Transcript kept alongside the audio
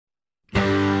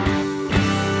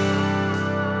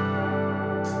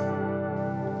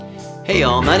Hey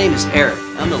y'all, my name is Eric.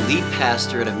 I'm the lead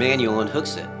pastor at Emmanuel in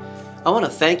Hooksett. I want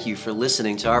to thank you for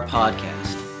listening to our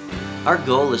podcast. Our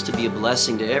goal is to be a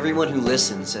blessing to everyone who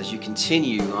listens as you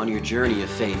continue on your journey of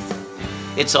faith.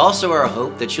 It's also our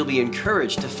hope that you'll be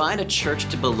encouraged to find a church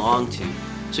to belong to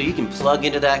so you can plug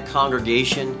into that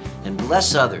congregation and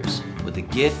bless others with the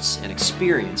gifts and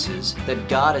experiences that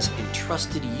God has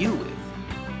entrusted you with.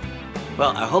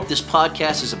 Well, I hope this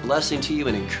podcast is a blessing to you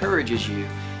and encourages you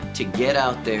to get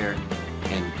out there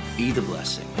and be the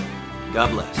blessing. God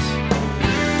bless.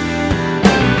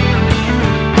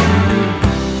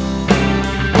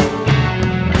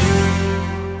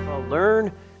 Well,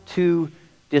 learn to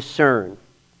discern.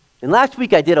 And last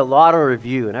week I did a lot of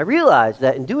review, and I realized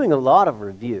that in doing a lot of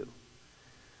review,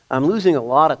 I'm losing a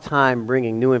lot of time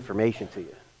bringing new information to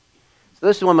you. So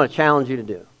this is what I'm going to challenge you to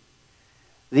do.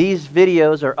 These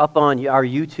videos are up on our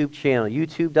YouTube channel,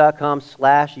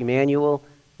 youtube.com/Emmanuel,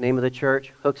 name of the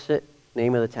church, Hooksett,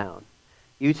 name of the town.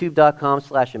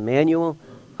 youtube.com/Emmanuel,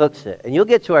 Hooksett. And you'll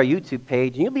get to our YouTube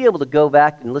page, and you'll be able to go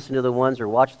back and listen to the ones or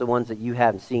watch the ones that you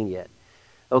haven't seen yet.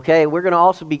 Okay, we're going to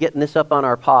also be getting this up on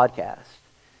our podcast.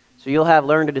 So you'll have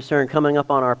Learn to Discern coming up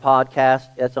on our podcast.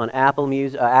 That's on Apple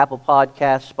Music, Apple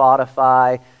Podcasts,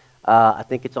 Spotify. I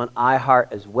think it's on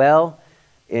iHeart as well,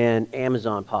 and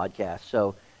Amazon Podcasts.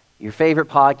 So your favorite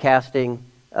podcasting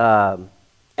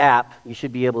app, you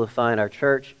should be able to find our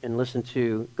church and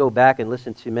go back and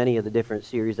listen to many of the different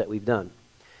series that we've done.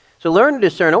 So Learn to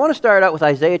Discern. I want to start out with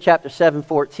Isaiah chapter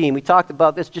 7:14. We talked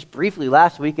about this just briefly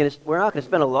last week, and we're not going to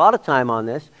spend a lot of time on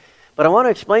this, but I want to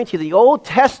explain to you the Old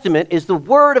Testament is the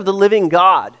Word of the living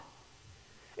God.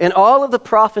 And all of the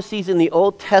prophecies in the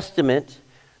Old Testament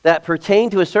that pertain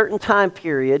to a certain time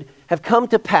period have come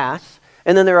to pass,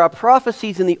 and then there are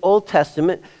prophecies in the Old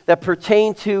Testament that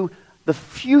pertain to the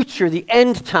future, the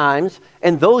end times,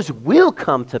 and those will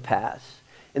come to pass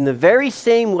in the very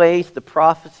same ways the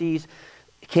prophecies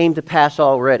came to pass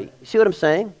already. You see what I'm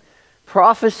saying?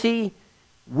 Prophecy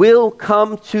will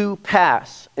come to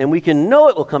pass, and we can know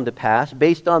it will come to pass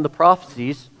based on the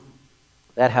prophecies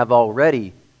that have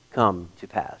already come to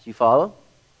pass. You follow?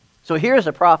 So here's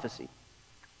a prophecy.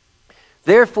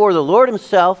 Therefore, the Lord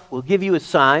himself will give you a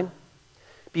sign.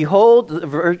 Behold,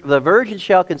 the virgin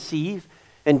shall conceive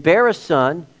and bear a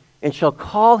son, and shall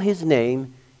call his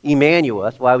name Emmanuel.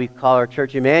 That's why we call our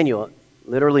church Emmanuel. It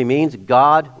literally means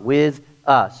God with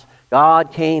us.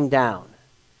 God came down.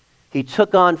 He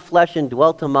took on flesh and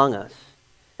dwelt among us.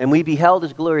 And we beheld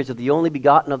his glories of the only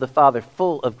begotten of the Father,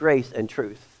 full of grace and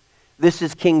truth. This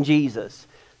is King Jesus.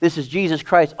 This is Jesus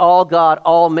Christ, all God,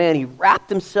 all man. He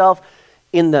wrapped himself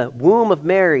in the womb of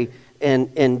Mary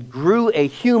and grew a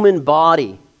human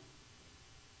body.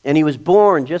 And he was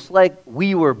born just like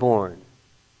we were born.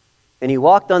 And he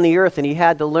walked on the earth, and he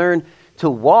had to learn to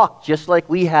walk just like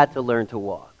we had to learn to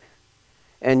walk.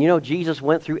 And you know, Jesus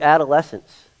went through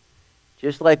adolescence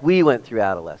just like we went through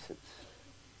adolescence.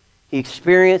 He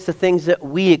experienced the things that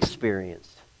we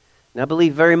experienced. And I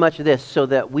believe very much of this so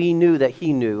that we knew that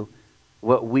he knew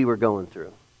what we were going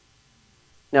through.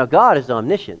 Now, God is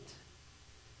omniscient.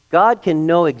 God can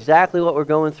know exactly what we're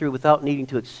going through without needing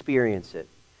to experience it.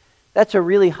 That's a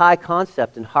really high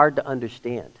concept and hard to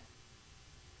understand.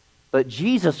 But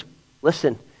Jesus,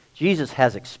 listen, Jesus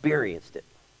has experienced it.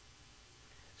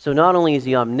 So not only is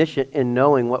he omniscient in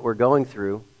knowing what we're going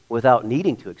through without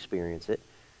needing to experience it,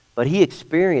 but he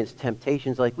experienced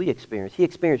temptations like we experience. He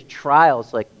experienced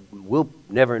trials like we'll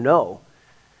never know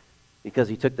because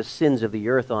he took the sins of the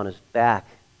earth on his back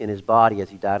in his body as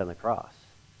he died on the cross.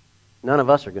 None of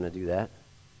us are going to do that.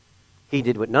 He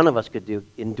did what none of us could do,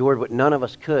 endured what none of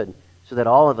us could, so that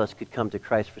all of us could come to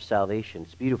Christ for salvation.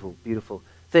 It's a beautiful, beautiful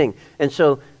thing. And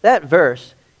so that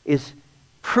verse is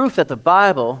proof that the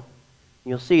Bible,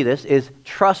 you'll see this, is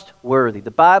trustworthy.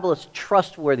 The Bible is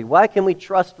trustworthy. Why can we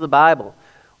trust the Bible?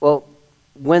 Well,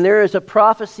 when there is a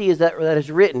prophecy that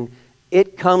is written,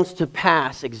 it comes to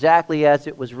pass exactly as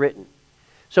it was written.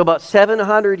 So about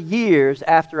 700 years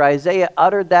after Isaiah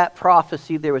uttered that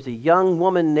prophecy, there was a young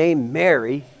woman named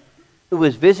Mary who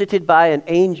was visited by an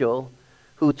angel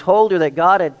who told her that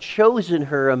God had chosen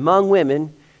her among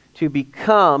women to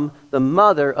become the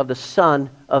mother of the Son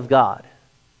of God,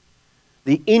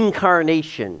 the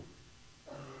incarnation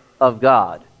of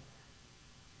God.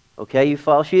 Okay, you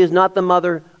follow? She is not the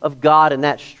mother of God in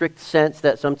that strict sense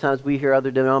that sometimes we hear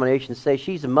other denominations say.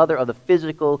 She's the mother of the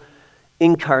physical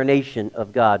incarnation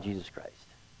of God, Jesus Christ.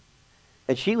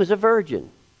 And she was a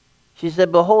virgin. She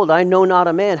said, "Behold, I know not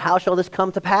a man. How shall this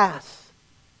come to pass?"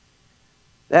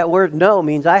 That word "know"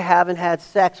 means I haven't had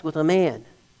sex with a man.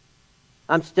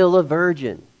 I'm still a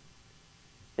virgin.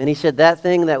 And he said, that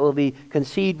thing that will be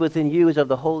conceived within you is of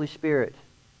the Holy Spirit.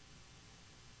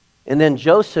 And then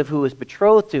Joseph, who was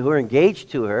betrothed to her, engaged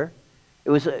to her,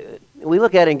 we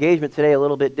look at engagement today a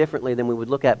little bit differently than we would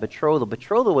look at betrothal.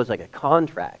 Betrothal was like a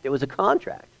contract. It was a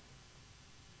contract.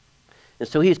 And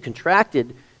so he's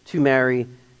contracted to marry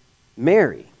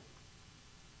Mary.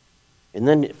 And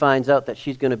then it finds out that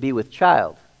she's going to be with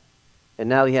child. And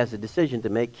now he has a decision to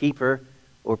make, keep her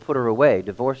or put her away,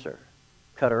 divorce her,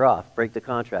 cut her off, break the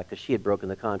contract, because she had broken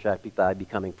the contract by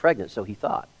becoming pregnant, so he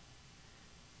thought.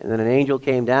 And then an angel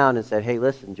came down and said, hey,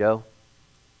 listen, Joe,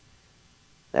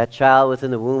 that child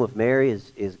within the womb of Mary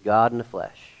is God in the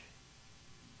flesh.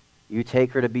 You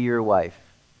take her to be your wife.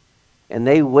 And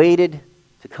they waited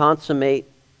to consummate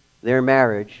their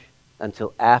marriage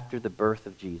until after the birth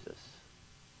of Jesus.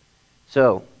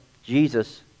 So,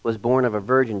 Jesus was born of a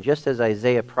virgin, just as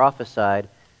Isaiah prophesied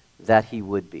that he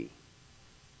would be.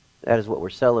 That is what we're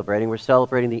celebrating. We're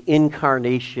celebrating the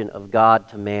incarnation of God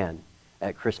to man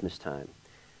at Christmas time.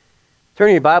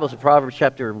 Turning your Bibles to Proverbs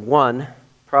chapter 1.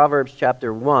 Proverbs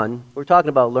chapter 1. We're talking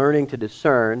about learning to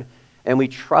discern, and we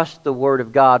trust the Word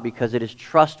of God because it is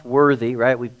trustworthy,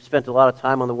 right? We've spent a lot of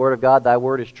time on the Word of God. Thy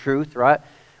Word is truth, right?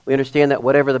 We understand that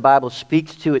whatever the Bible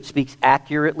speaks to, it speaks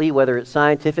accurately, whether it's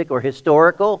scientific or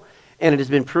historical. And it has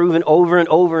been proven over and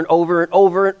over and over and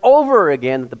over and over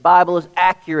again that the Bible is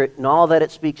accurate in all that it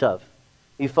speaks of.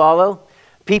 You follow?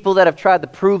 People that have tried to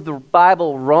prove the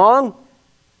Bible wrong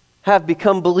have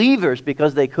become believers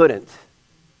because they couldn't.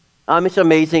 It's an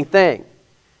amazing thing.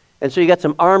 And so you got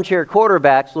some armchair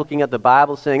quarterbacks looking at the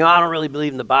Bible saying, oh, I don't really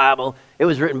believe in the Bible. It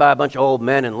was written by a bunch of old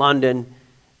men in London.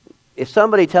 If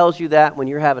somebody tells you that when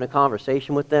you're having a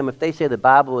conversation with them, if they say the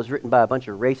Bible was written by a bunch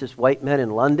of racist white men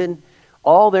in London,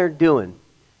 all they're doing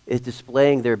is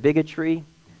displaying their bigotry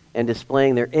and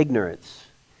displaying their ignorance.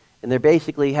 And they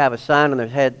basically have a sign on their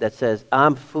head that says,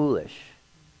 I'm foolish.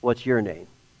 What's your name?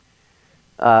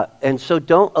 And so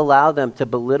don't allow them to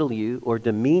belittle you or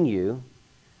demean you,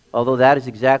 although that is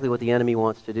exactly what the enemy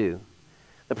wants to do.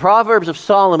 The Proverbs of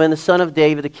Solomon, the son of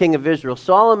David, the king of Israel.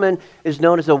 Solomon is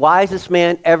known as the wisest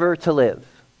man ever to live.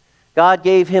 God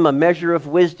gave him a measure of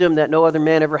wisdom that no other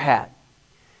man ever had.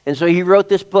 And so he wrote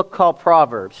this book called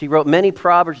Proverbs. He wrote many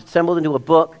Proverbs assembled into a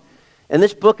book. And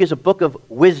this book is a book of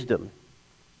wisdom.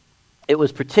 It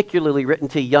was particularly written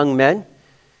to young men.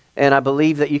 And I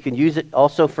believe that you can use it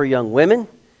also for young women.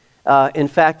 In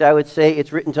fact, I would say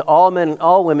it's written to all men and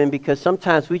all women because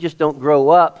sometimes we just don't grow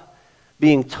up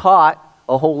being taught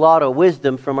a whole lot of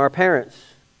wisdom from our parents.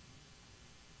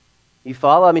 You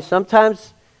follow?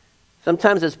 Sometimes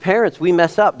as parents we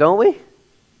mess up, don't we?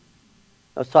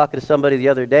 I was talking to somebody the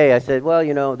other day. I said,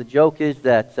 well, the joke is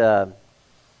that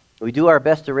we do our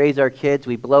best to raise our kids,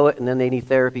 we blow it, and then they need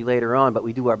therapy later on, but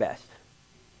we do our best.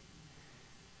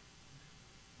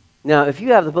 Now, if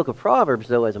you have the book of Proverbs,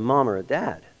 though, as a mom or a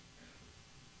dad,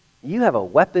 you have a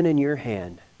weapon in your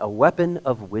hand, a weapon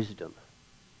of wisdom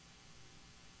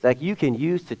that you can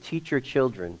use to teach your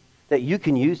children, that you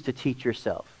can use to teach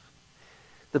yourself.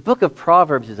 The book of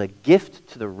Proverbs is a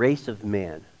gift to the race of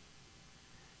man.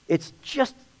 It's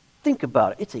just, think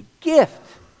about it, it's a gift.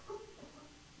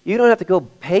 You don't have to go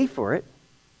pay for it.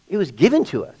 It was given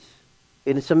to us.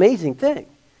 And it's an amazing thing.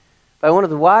 By one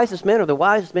of the wisest men, or the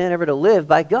wisest man ever to live,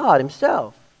 by God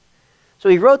himself. So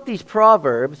he wrote these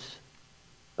Proverbs,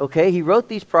 he wrote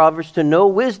these Proverbs to know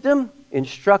wisdom,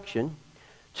 instruction,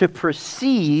 to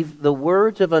perceive the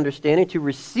words of understanding, to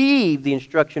receive the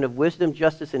instruction of wisdom,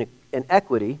 justice, and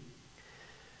equity,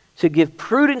 to give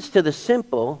prudence to the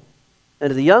simple, and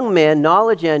to the young man,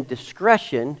 knowledge and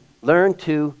discretion. Learn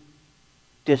to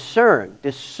discern,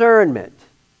 discernment.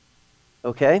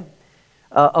 Okay?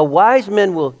 A wise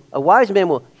man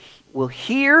will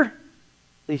hear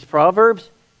these proverbs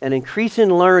and increase in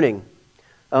learning.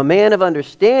 A man of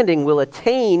understanding will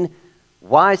attain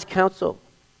wise counsel.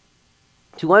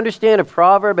 To understand a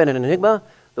proverb and an enigma,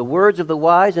 the words of the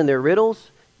wise and their riddles,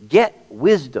 get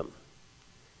wisdom.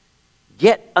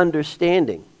 Get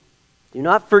understanding. Do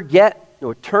not forget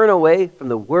nor turn away from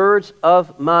the words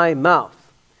of my mouth.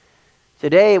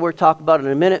 Today, we're talking about it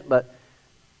in a minute, but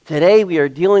today we are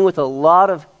dealing with a lot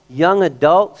of young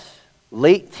adults,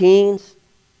 late teens,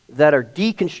 that are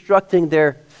deconstructing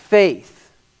their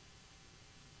faith.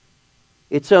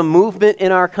 It's a movement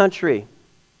in our country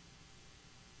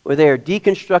where they are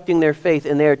deconstructing their faith,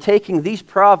 and they are taking these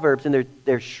proverbs and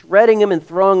they're shredding them and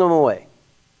throwing them away.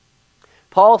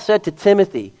 Paul said to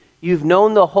Timothy, you've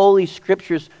known the Holy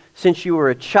Scriptures since you were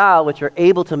a child, which are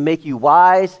able to make you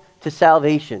wise to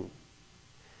salvation.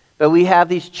 But we have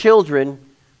these children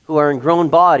who are in grown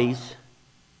bodies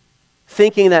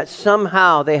thinking that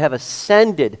somehow they have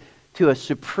ascended to a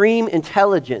supreme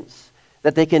intelligence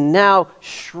that they can now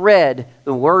shred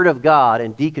the Word of God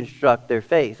and deconstruct their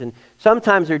faith. And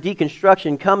sometimes their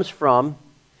deconstruction comes from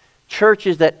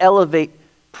churches that elevate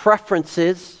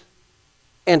preferences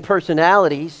and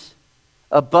personalities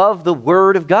above the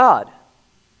Word of God.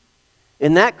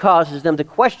 And that causes them to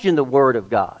question the Word of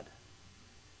God.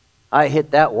 I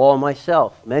hit that wall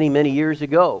myself many, many years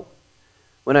ago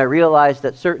when I realized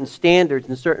that certain standards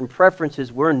and certain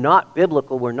preferences were not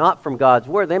biblical, were not from God's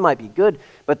Word. They might be good,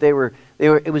 but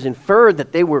it was inferred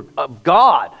that they were of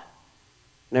God.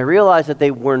 And I realized that they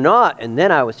were not, and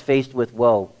then I was faced with,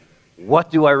 well,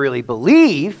 what do I really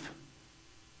believe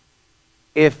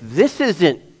if this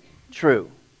isn't true?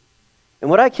 And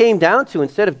what I came down to,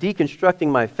 instead of deconstructing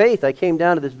my faith, I came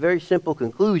down to this very simple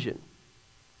conclusion.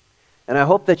 And I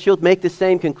hope that you'll make the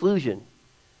same conclusion.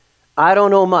 I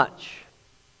don't know much.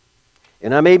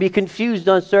 And I may be confused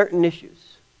on certain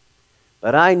issues.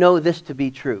 But I know this to be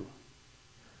true.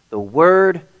 The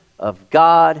Word of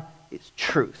God is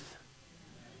truth.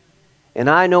 And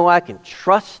I know I can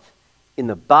trust in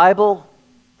the Bible.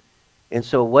 And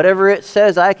so whatever it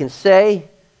says I can say,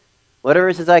 whatever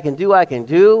it says I can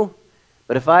do.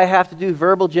 But if I have to do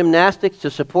verbal gymnastics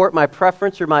to support my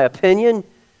preference or my opinion,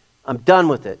 I'm done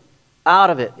with it.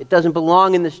 Out of it. It doesn't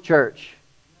belong in this church.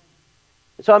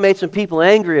 And so I made some people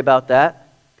angry about that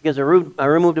because I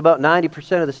removed about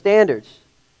 90% of the standards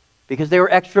because they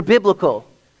were extra biblical.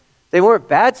 They weren't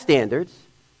bad standards,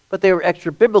 but they were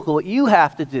extra biblical. What you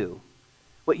have to do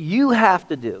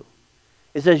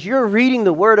is, as you're reading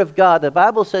the Word of God, the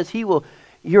Bible says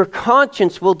your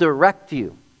conscience will direct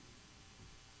you.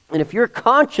 And if your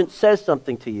conscience says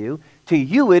something to you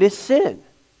it is sin.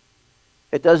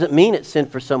 It doesn't mean it's sin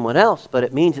for someone else, but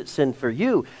it means it's sin for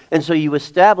you. And so you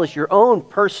establish your own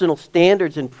personal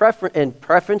standards and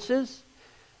preferences,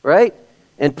 right?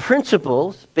 And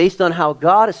principles based on how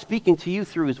God is speaking to you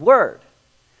through His Word.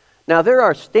 Now, there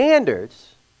are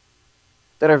standards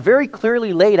that are very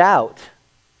clearly laid out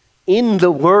in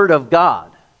the Word of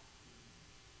God.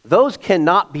 Those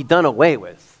cannot be done away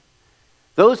with.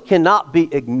 Those cannot be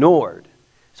ignored.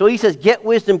 So he says, get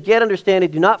wisdom, get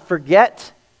understanding. Do not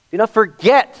forget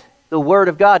the Word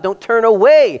of God. Don't turn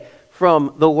away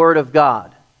from the Word of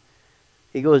God.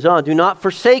 He goes on, do not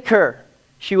forsake her.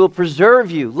 She will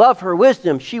preserve you. Love her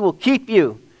wisdom. She will keep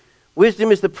you.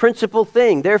 Wisdom is the principal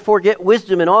thing. Therefore, get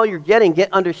wisdom in all you're getting.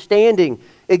 Get understanding.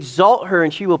 Exalt her,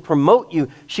 and she will promote you.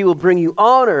 She will bring you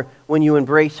honor when you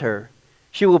embrace her.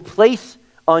 She will place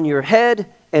on your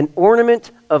head an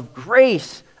ornament of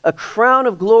grace. A crown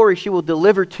of glory she will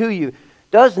deliver to you.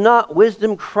 Does not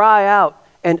wisdom cry out,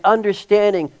 and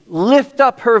understanding lift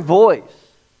up her voice?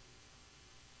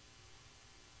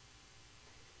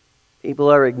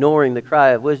 People are ignoring the cry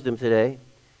of wisdom today.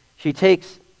 She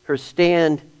takes her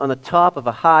stand on the top of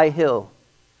a high hill,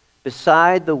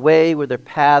 beside the way where their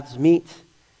paths meet,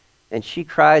 and she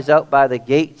cries out by the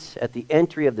gates, at the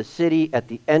entry of the city, at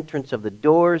the entrance of the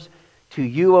doors. To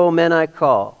you, O men, I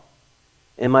call,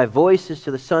 and my voice is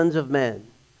to the sons of men.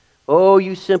 O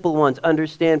you simple ones,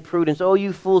 understand prudence. O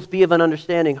you fools, be of an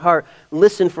understanding heart.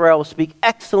 Listen, for I will speak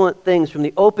excellent things. From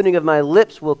the opening of my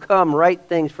lips will come right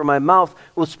things, for my mouth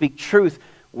will speak truth.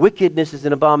 Wickedness is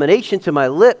an abomination to my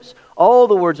lips. All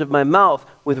the words of my mouth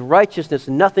with righteousness,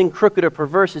 nothing crooked or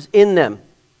perverse is in them.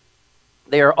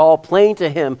 They are all plain to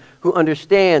him who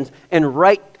understands, and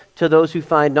right to those who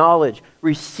find knowledge.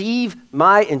 Receive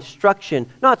my instruction,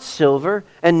 not silver,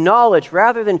 and knowledge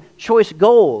rather than choice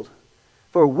gold.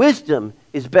 For wisdom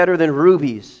is better than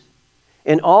rubies,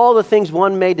 and all the things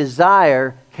one may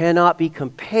desire cannot be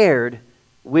compared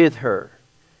with her.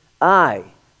 I,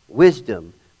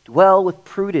 wisdom, dwell with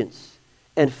prudence,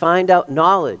 and find out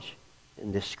knowledge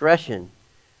and discretion.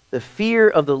 The fear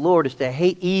of the Lord is to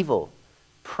hate evil,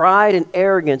 pride and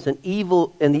arrogance and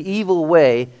evil and the evil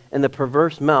way and the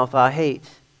perverse mouth I hate.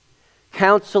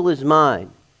 Counsel is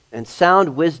mine, and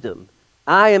sound wisdom.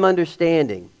 I am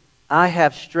understanding. I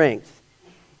have strength.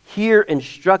 Hear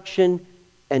instruction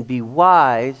and be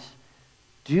wise.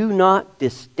 Do not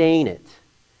disdain it.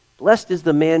 Blessed is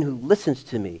the man who listens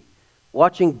to me,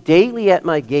 watching daily at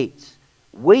my gates,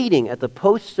 waiting at the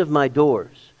posts of my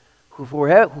doors.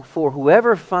 For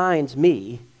whoever finds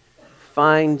me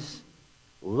finds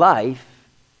life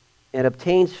and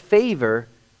obtains favor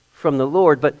from the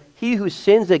Lord. But he who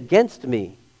sins against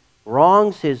me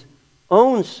wrongs his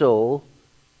own soul.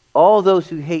 All those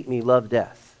who hate me love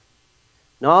death.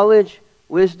 Knowledge,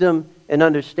 wisdom, and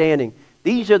understanding.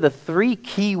 These are the three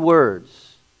key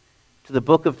words to the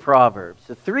book of Proverbs.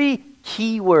 The three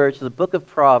key words to the book of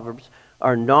Proverbs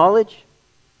are knowledge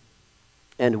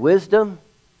and wisdom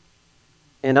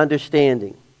and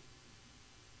understanding.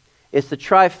 It's the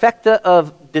trifecta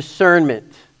of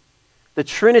discernment. The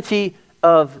trinity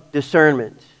of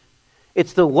discernment.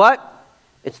 It's the what,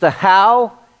 it's the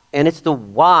how, and it's the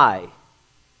why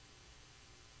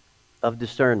of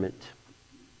discernment.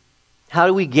 How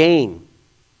do we gain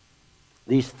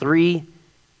these three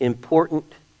important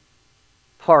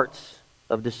parts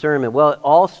of discernment? Well, it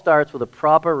all starts with a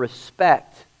proper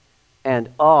respect and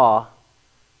awe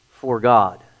for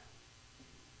God.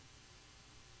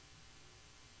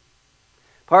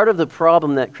 Part of the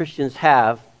problem that Christians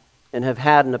have and have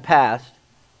had in the past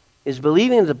is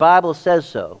believing that the Bible says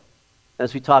so.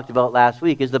 As we talked about last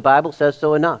week, is the Bible says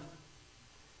so enough?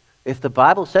 If the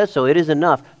Bible says so, it is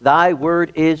enough. Thy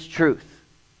word is truth.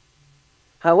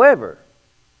 However,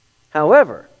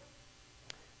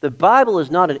 the Bible is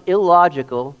not an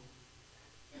illogical,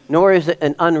 nor is it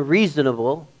an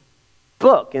unreasonable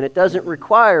book, and it doesn't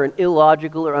require an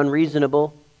illogical or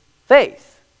unreasonable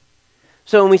faith.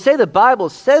 So when we say the Bible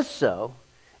says so,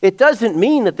 it doesn't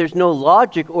mean that there's no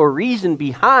logic or reason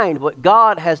behind what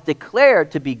God has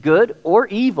declared to be good or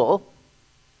evil,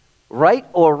 right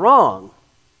or wrong.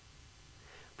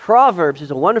 Proverbs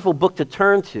is a wonderful book to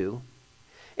turn to,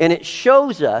 and it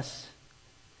shows us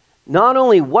not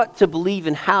only what to believe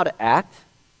and how to act,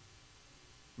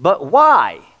 but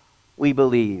why we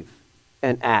believe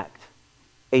and act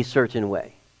a certain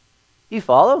way. You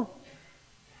follow?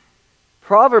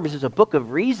 Proverbs is a book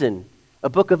of reason, a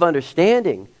book of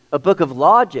understanding, a book of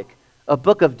logic, a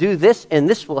book of do this and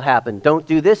this will happen, don't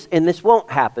do this and this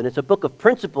won't happen. It's a book of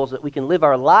principles that we can live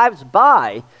our lives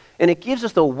by, and it gives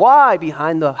us the why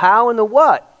behind the how and the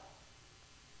what.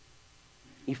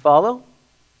 You follow?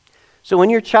 So when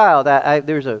you're a child,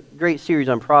 there's a great series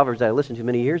on Proverbs that I listened to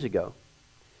many years ago.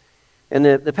 And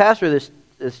the pastor of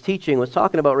this teaching was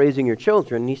talking about raising your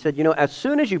children, and he said, as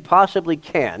soon as you possibly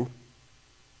can,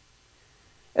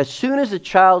 as soon as a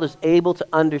child is able to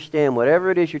understand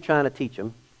whatever it is you're trying to teach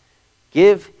them,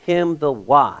 give him the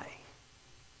why.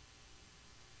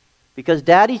 Because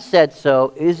daddy said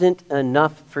so isn't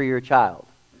enough for your child.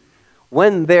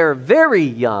 When they're very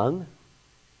young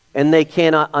and they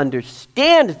cannot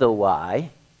understand the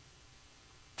why,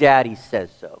 daddy says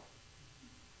so.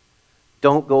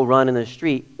 Don't go run in the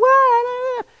street.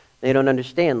 They don't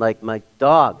understand. Like my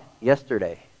dog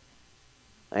yesterday.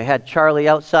 I had Charlie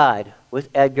outside with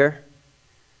Edgar.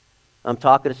 I'm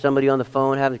talking to somebody on the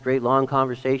phone, having a great long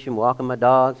conversation, walking my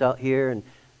dogs out here, and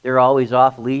they're always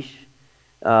off leash.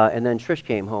 And then Trish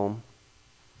came home,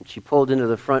 and she pulled into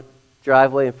the front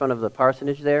driveway in front of the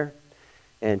parsonage there,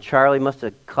 and Charlie must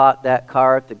have caught that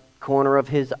car at the corner of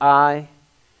his eye,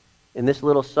 and this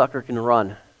little sucker can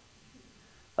run.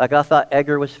 Like I thought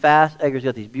Edgar was fast. Edgar's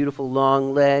got these beautiful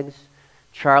long legs.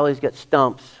 Charlie's got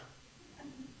stumps.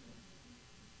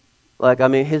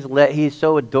 He's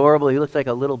so adorable. He looks like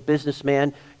a little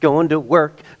businessman going to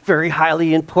work, very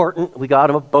highly important. We got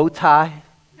him a bow tie.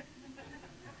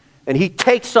 And he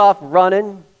takes off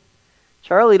running.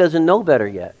 Charlie doesn't know better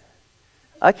yet.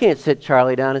 I can't sit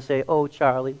Charlie down and say, "Oh,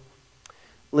 Charlie,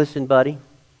 listen, buddy,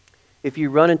 if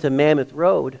you run into Mammoth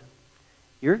Road,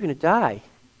 you're going to die."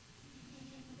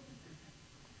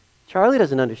 Charlie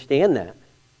doesn't understand that.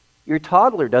 Your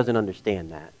toddler doesn't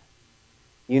understand that.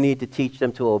 You need to teach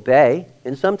them to obey,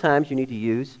 and sometimes you need to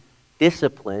use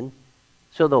discipline.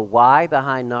 So the why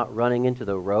behind not running into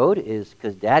the road is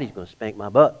because daddy's going to spank my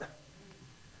butt.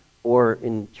 Or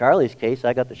in Charlie's case,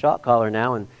 I got the shock collar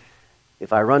now, and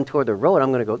if I run toward the road,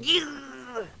 I'm going to go,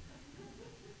 "Yeah!"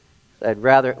 So I'd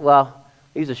rather, I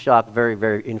use the shock very,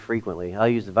 very infrequently. I'll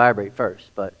use the vibrate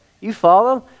first, but you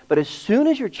follow? But as soon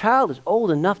as your child is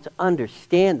old enough to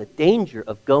understand the danger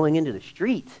of going into the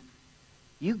street,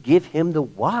 you give him the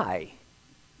why.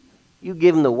 You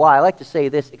give him the why. I like to say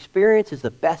this: experience is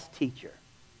the best teacher.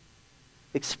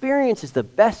 Experience is the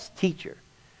best teacher,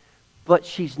 but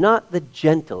she's not the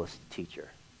gentlest teacher.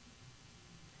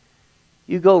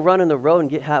 You go run in the road and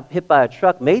get hit by a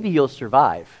truck, maybe you'll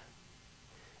survive.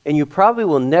 And you probably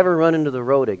will never run into the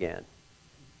road again.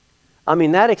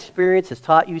 That experience has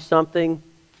taught you something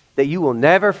that you will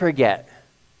never forget,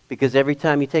 because every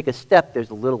time you take a step, there's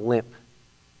a little limp,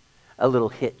 a little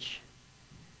hitch.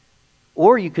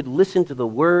 Or you could listen to the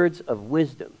words of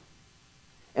wisdom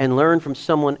and learn from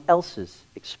someone else's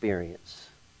experience.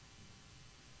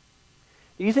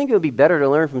 Do you think it would be better to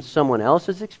learn from someone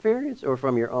else's experience or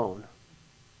from your own?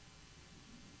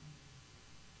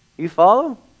 You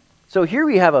follow? So here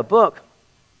we have a book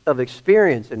of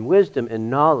experience and wisdom and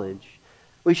knowledge.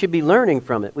 We should be learning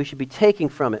from it. We should be taking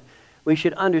from it. We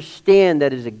should understand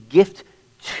that it is a gift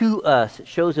to us. It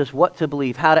shows us what to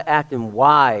believe, how to act, and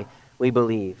why we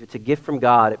believe. It's a gift from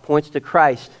God. It points to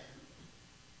Christ.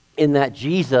 in that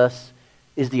Jesus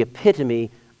is the epitome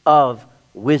of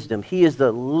wisdom. He is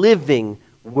the living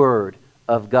Word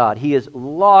of God. He is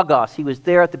Logos. He was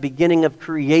there at the beginning of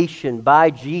creation. By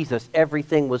Jesus,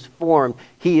 everything was formed.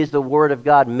 He is the Word of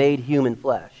God made human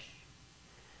flesh.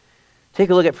 Take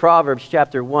a look at Proverbs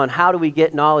chapter 1. How do we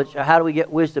get knowledge? How do we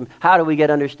get wisdom? How do we get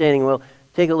understanding? Well,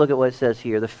 take a look at what it says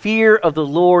here. The fear of the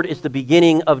Lord is the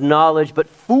beginning of knowledge, but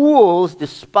fools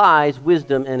despise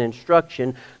wisdom and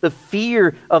instruction. The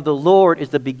fear of the Lord is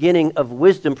the beginning of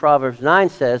wisdom, Proverbs 9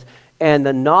 says, and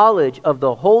the knowledge of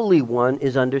the Holy One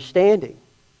is understanding.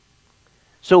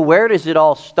 So where does it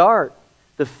all start?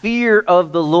 The fear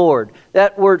of the Lord.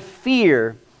 That word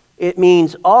fear, it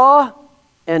means awe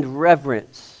and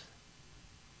reverence.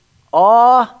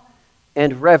 Awe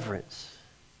and reverence.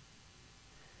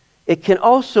 It can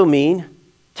also mean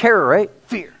terror, right?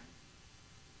 Fear.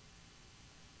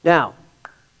 Now,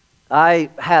 I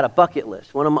had a bucket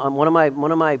list. One of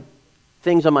my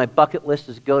things on my bucket list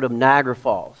is go to Niagara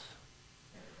Falls.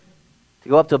 To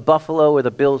go up to Buffalo where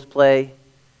the Bills play.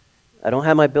 I don't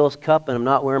have my Bills cup and I'm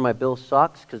not wearing my Bills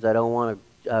socks because I want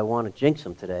to jinx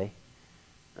them today.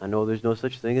 I know there's no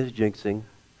such thing as jinxing.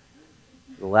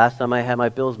 The last time I had my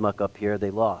Bills muck up here,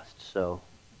 they lost. So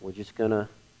we're just going to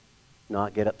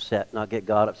not get upset, not get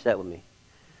God upset with me.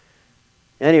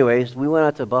 Anyways, we went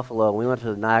out to Buffalo. We went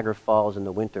to the Niagara Falls in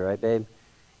the winter, right, babe?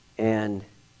 And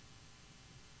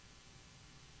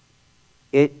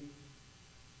it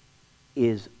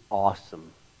is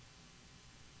awesome.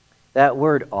 That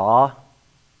word awe,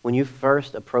 when you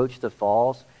first approach the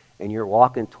falls and you're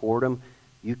walking toward them,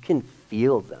 you can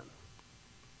feel them.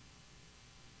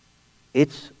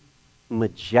 It's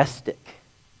majestic.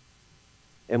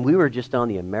 And we were just on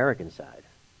the American side.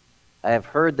 I have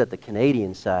heard that the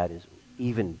Canadian side is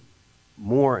even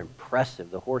more impressive,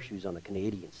 the horseshoes on the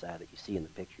Canadian side that you see in the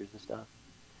pictures and stuff.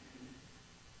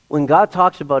 When God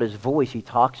talks about his voice, he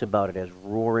talks about it as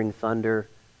roaring thunder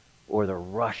or the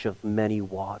rush of many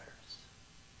waters.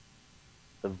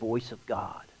 The voice of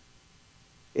God.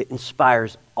 It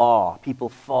inspires awe. People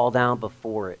fall down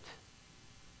before it.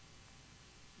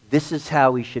 This is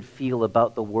how we should feel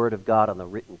about the Word of God on the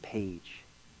written page.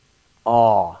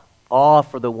 Awe. Awe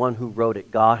for the one who wrote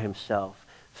it, God himself.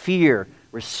 Fear,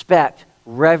 respect,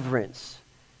 reverence.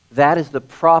 That is the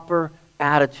proper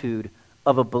attitude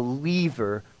of a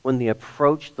believer when they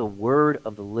approach the Word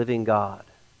of the living God.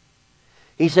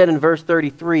 He said in verse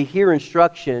 33, hear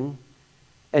instruction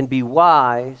and be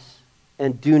wise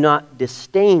and do not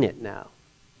disdain it now.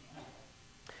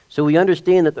 So we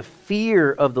understand that the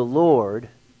fear of the Lord,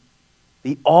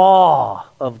 the awe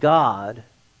of God,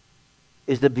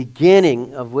 is the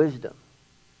beginning of wisdom.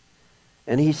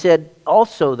 And he said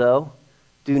also, though,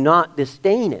 do not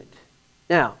disdain it.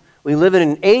 Now, we live in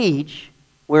an age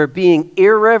where being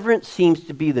irreverent seems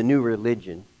to be the new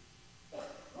religion.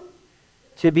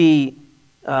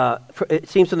 It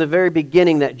seems from the very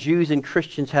beginning that Jews and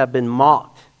Christians have been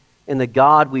mocked, and the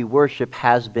God we worship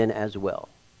has been as well.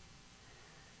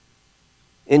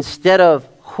 Instead of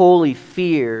holy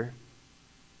fear,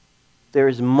 there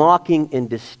is mocking and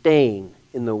disdain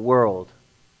in the world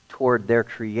toward their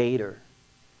Creator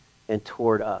and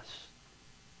toward us.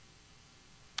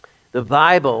 The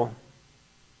Bible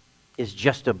is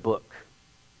just a book.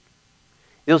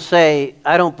 They'll say,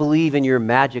 I don't believe in your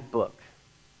magic book.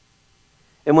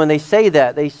 And when they say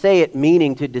that, they say it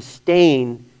meaning to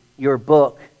disdain your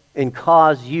book and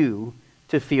cause you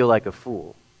to feel like a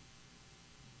fool.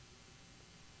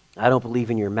 I don't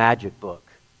believe in your magic book,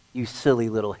 you silly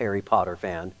little Harry Potter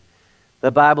fan.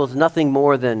 The Bible is nothing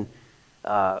more than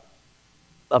a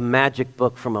magic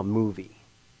book from a movie.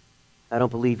 I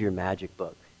don't believe your magic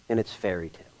book and its fairy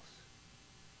tales.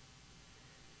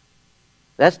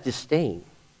 That's disdain.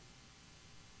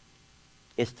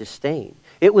 It's disdain.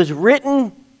 It was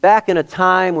written back in a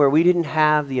time where we didn't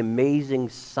have the amazing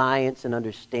science and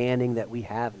understanding that we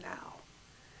have now.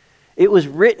 It was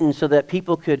written so that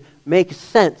people could make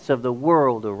sense of the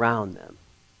world around them.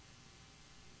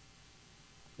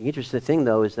 The interesting thing,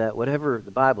 though, is that whatever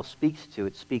the Bible speaks to,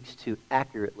 it speaks to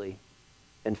accurately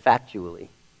and factually.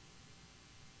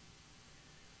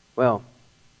 Well,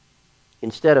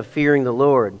 instead of fearing the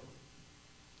Lord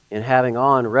and having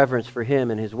awe and reverence for Him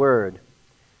and His Word,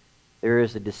 there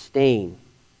is a disdain.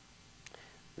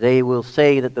 They will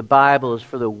say that the Bible is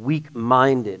for the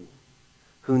weak-minded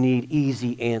who need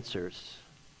easy answers.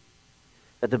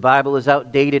 That the Bible is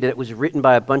outdated. It was written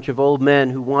by a bunch of old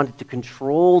men who wanted to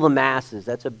control the masses.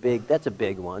 That's a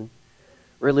big one.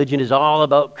 Religion is all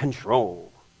about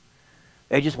control.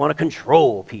 They just want to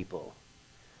control people.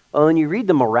 Well, when you read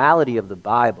the morality of the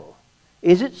Bible,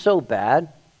 is it so bad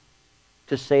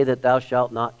to say that thou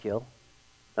shalt not kill,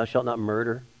 thou shalt not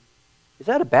murder? Is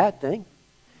that a bad thing?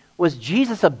 Was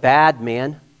Jesus a bad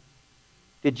man?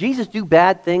 Did Jesus do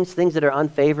bad things, things that are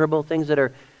unfavorable, things that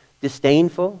are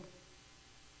disdainful?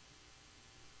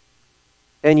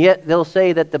 And yet they'll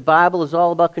say that the Bible is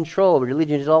all about control.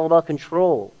 Religion is all about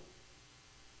control.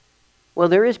 Well,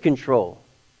 there is control.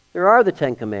 There are the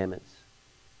Ten Commandments.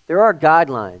 There are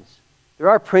guidelines. There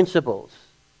are principles.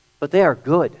 But they are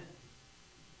good.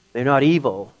 They're not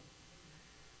evil.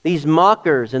 These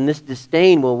mockers and this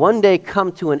disdain will one day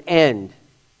come to an end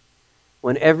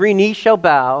when every knee shall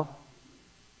bow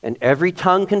and every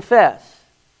tongue confess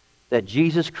that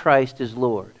Jesus Christ is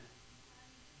Lord.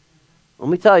 Let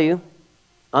me tell you,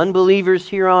 unbelievers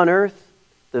here on earth,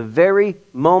 the very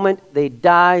moment they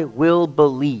die, will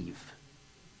believe.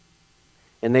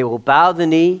 And they will bow the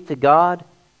knee to God,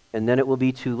 and then it will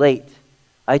be too late.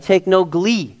 I take no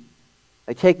glee,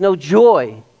 I take no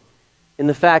joy in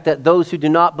the fact that those who do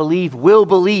not believe will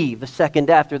believe the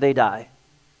second after they die.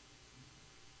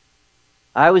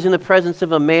 I was in the presence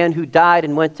of a man who died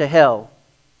and went to hell.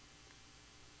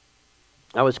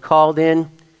 I was called in.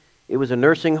 It was a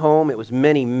nursing home. It was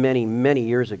many, many, many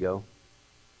years ago.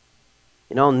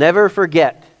 And I'll never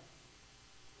forget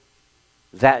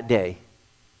that day.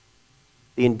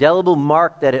 The indelible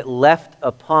mark that it left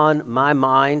upon my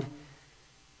mind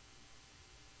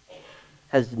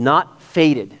has not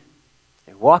faded.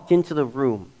 I walked into the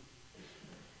room,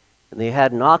 and they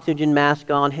had an oxygen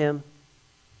mask on him,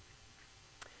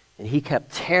 and he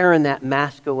kept tearing that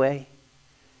mask away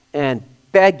and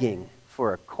begging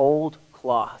for a cold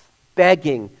cloth,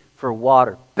 begging for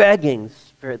water, begging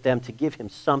for them to give him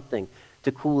something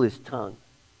to cool his tongue.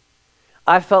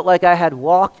 I felt like I had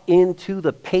walked into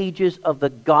the pages of the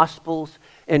Gospels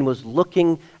and was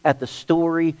looking at the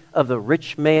story of the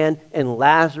rich man and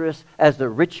Lazarus as the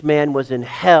rich man was in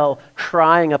hell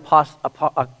crying across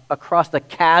the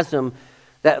chasm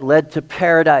that led to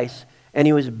paradise. And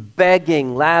he was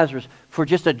begging Lazarus for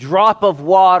just a drop of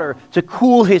water to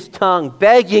cool his tongue,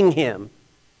 begging him.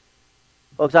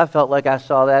 Folks, I felt like I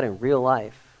saw that in real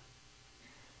life.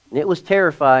 And it was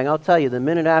terrifying. I'll tell you, the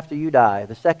minute after you die,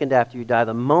 the second after you die,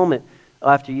 the moment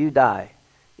after you die,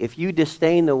 if you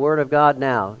disdain the Word of God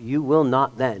now, you will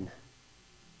not then.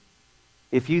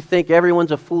 If you think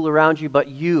everyone's a fool around you but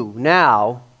you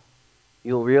now,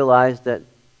 you'll realize that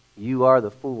you are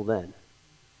the fool then.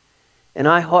 And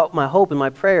my hope and my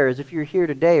prayer is if you're here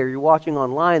today or you're watching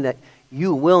online that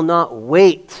you will not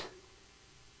wait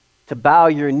to bow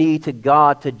your knee to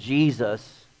God, to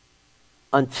Jesus,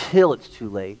 until it's too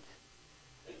late,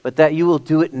 but that you will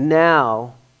do it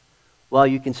now while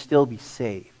you can still be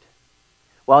saved,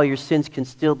 while your sins can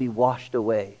still be washed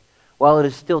away, while it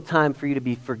is still time for you to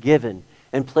be forgiven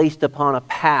and placed upon a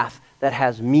path that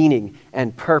has meaning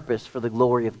and purpose for the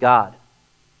glory of God.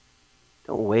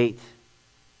 Don't wait.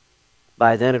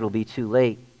 By then it'll be too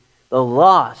late. The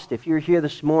lost, if you're here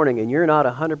this morning and you're not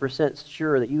 100%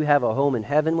 sure that you have a home in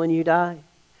heaven when you die,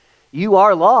 you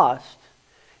are lost.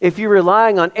 If you're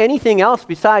relying on anything else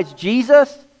besides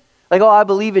Jesus, like, oh, I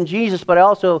believe in Jesus, but I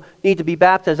also need to be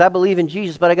baptized. I believe in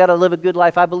Jesus, but I got to live a good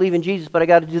life. I believe in Jesus, but I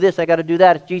got to do this, I got to do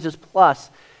that. It's Jesus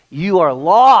plus. You are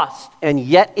lost and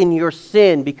yet in your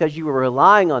sin because you are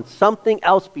relying on something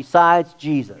else besides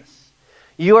Jesus.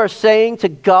 You are saying to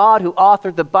God who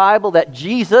authored the Bible that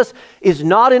Jesus is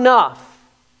not enough.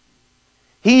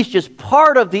 He's just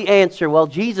part of the answer. Well,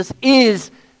 Jesus is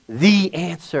the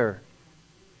answer.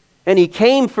 And he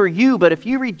came for you, but if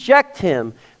you reject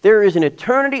him, there is an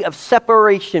eternity of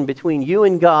separation between you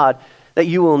and God that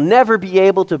you will never be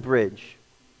able to bridge.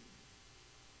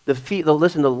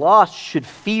 Listen, the lost should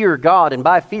fear God, and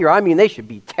by fear, I mean they should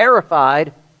be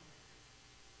terrified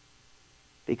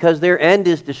because their end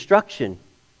is destruction.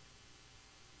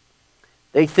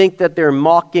 They think that their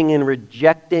mocking and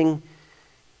rejecting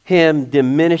him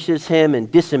diminishes him and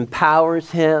disempowers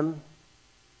him.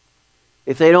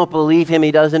 If they don't believe him,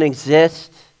 he doesn't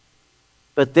exist.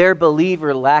 But their belief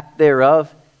or lack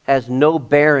thereof has no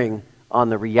bearing on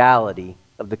the reality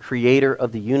of the creator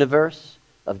of the universe,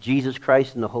 of Jesus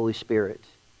Christ and the Holy Spirit.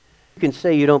 You can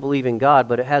say you don't believe in God,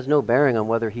 but it has no bearing on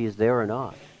whether he is there or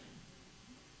not.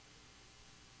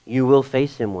 You will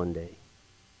face him one day.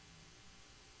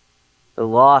 The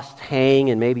lost hang,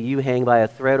 and maybe you hang by a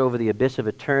thread over the abyss of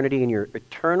eternity, and your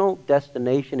eternal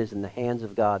destination is in the hands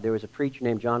of God. There was a preacher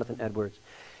named Jonathan Edwards,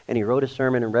 and he wrote a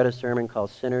sermon and read a sermon called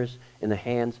Sinners in the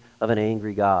Hands of an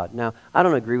Angry God. Now, I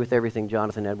don't agree with everything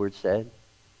Jonathan Edwards said.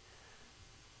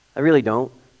 I really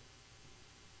don't.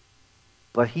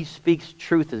 But he speaks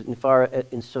truth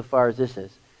insofar as this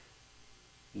is.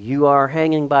 You are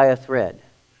hanging by a thread,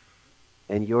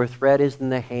 and your thread is in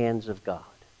the hands of God.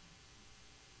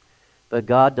 But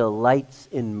God delights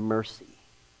in mercy.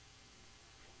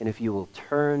 And if you will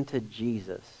turn to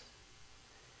Jesus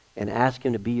and ask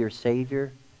him to be your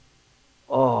Savior,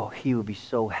 oh, he will be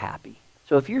so happy.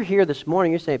 So if you're here this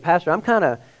morning, you're saying, Pastor, I'm kind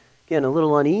of getting a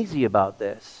little uneasy about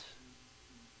this.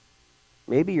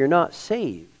 Maybe you're not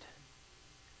saved.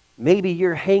 Maybe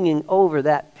you're hanging over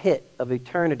that pit of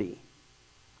eternity.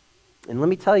 And let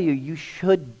me tell you, you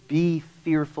should be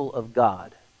fearful of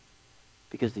God,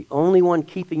 because the only one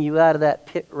keeping you out of that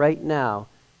pit right now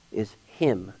is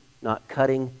him not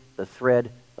cutting the thread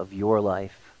of your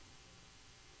life.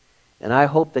 And I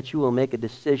hope that you will make a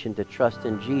decision to trust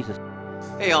in Jesus.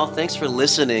 Hey all, thanks for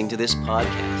listening to this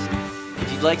podcast.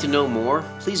 If you'd like to know more,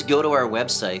 please go to our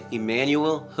website,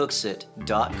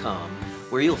 emmanuelhooksett.com,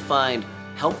 where you'll find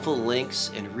helpful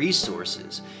links and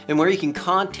resources, and where you can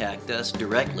contact us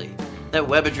directly. That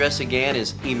web address again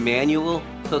is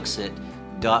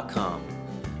emmanuelhooksett.com.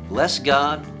 Bless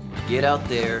God, get out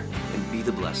there, and be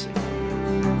the blessing.